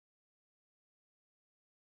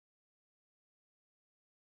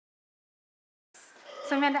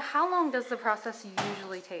So Amanda, how long does the process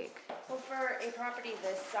usually take? Well, for a property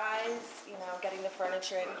this size, you know, getting the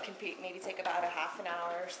furniture in can maybe take about a half an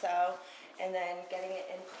hour or so, and then getting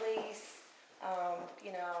it in place,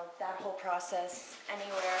 you know, that whole process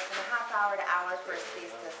anywhere from a half hour to hour for a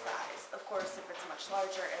space this size. Of course, if it's much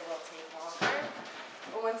larger, it will take longer.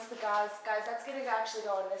 But once the guys, that's going to actually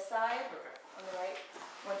go on this side, on the right.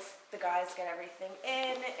 Once the guys get everything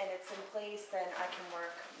in and it's in place, then I can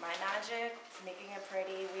work my magic, making it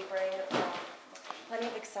pretty. We bring plenty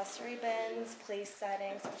of accessory bins, place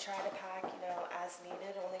settings. We try to pack, you know, as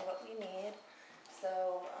needed, only what we need.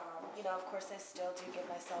 So, you know, of course, I still do give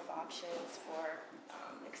myself options for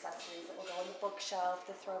accessories that will go on the bookshelf,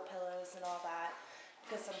 the throw pillows and all that.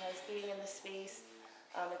 Because sometimes being in the space,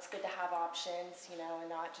 it's good to have options, you know,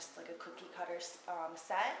 and not just like a cookie cutter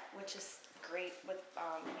set, which is great with,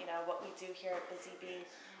 you know, what we do here at Busybee.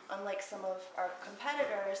 Unlike some of our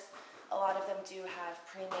competitors, a lot of them do have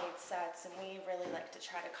pre-made sets, and we really like to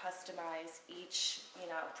try to customize each, you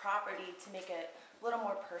know, property to make it a little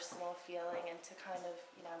more personal feeling and to kind of,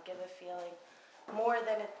 you know, give a feeling more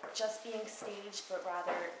than it just being staged, but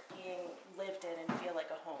rather being lived in and feel like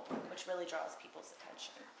a home, which really draws people's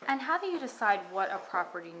attention. And how do you decide what a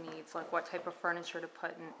property needs, like what type of furniture to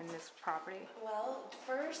put in this property? Well,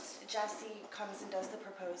 first Jesse comes and does the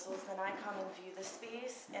proposals, then I come and view the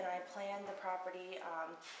space, and I plan the property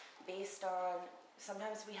based on,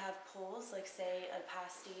 sometimes we have pulls, like say a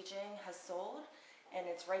past staging has sold, and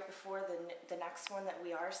it's right before the next one that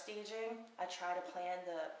we are staging. I try to plan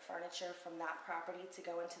the furniture from that property to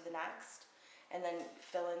go into the next, and then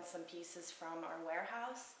fill in some pieces from our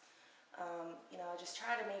warehouse. You know, just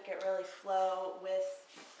try to make it really flow with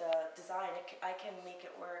the design. I can make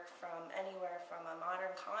it work from anywhere from a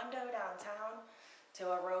modern condo downtown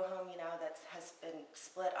to a row home, you know, that has been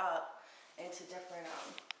split up into different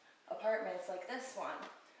apartments like this one.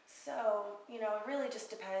 So, you know, it really just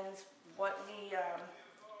depends what we,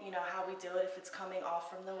 you know, how we do it, if it's coming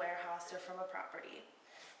off from the warehouse or from a property.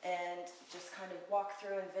 And just kind of walk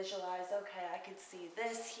through and visualize, okay, I could see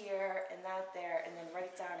this here and that there, and then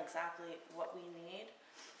write down exactly what we need.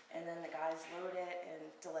 And then the guys load it and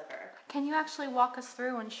deliver. Can you actually walk us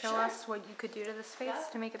through and show Sure. us what you could do to the space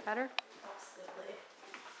to make it better? Absolutely.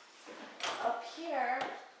 Up here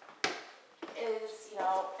is, you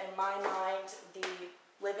know, in my mind, the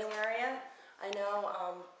living area. I know,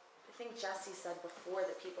 I think Jesse said before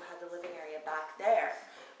that people had the living area back there,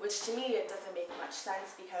 which to me it doesn't make much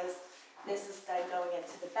sense because this is then going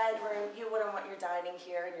into the bedroom. You wouldn't want your dining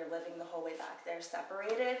here and your living the whole way back there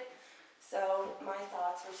separated. So my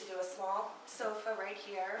thoughts were to do a small sofa right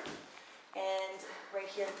here, and right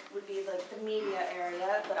here would be like the media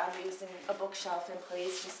area, but I'm using a bookshelf in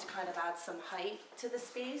place just to kind of add some height to the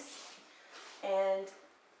space. And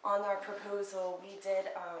on our proposal, we did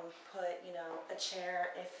put, you know, a chair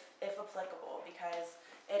if applicable, because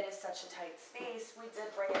it is such a tight space. We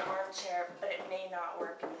did bring an armchair, but it may not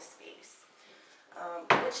work in the space,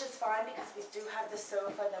 which is fine because we do have the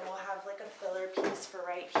sofa. Then we'll have like a filler piece for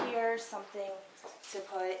right here, something to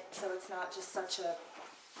put, so it's not just such a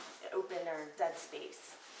open or dead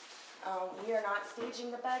space. We are not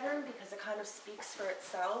staging the bedroom because it kind of speaks for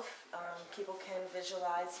itself. People can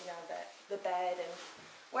visualize, you know, the bed and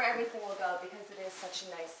where everything will go, because it is such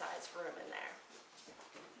a nice sized room in there.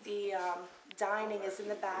 The dining is in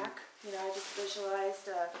the back. You know, I just visualized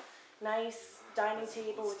a nice dining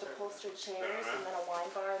table with upholstered chairs and then a wine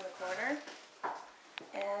bar in the corner.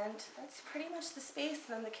 And that's pretty much the space.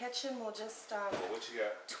 And then the kitchen will just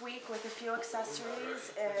tweak with a few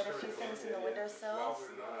accessories and a few things in the windowsills.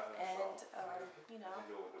 And, you know,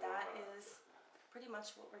 that is pretty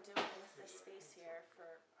much what we're doing with this space here.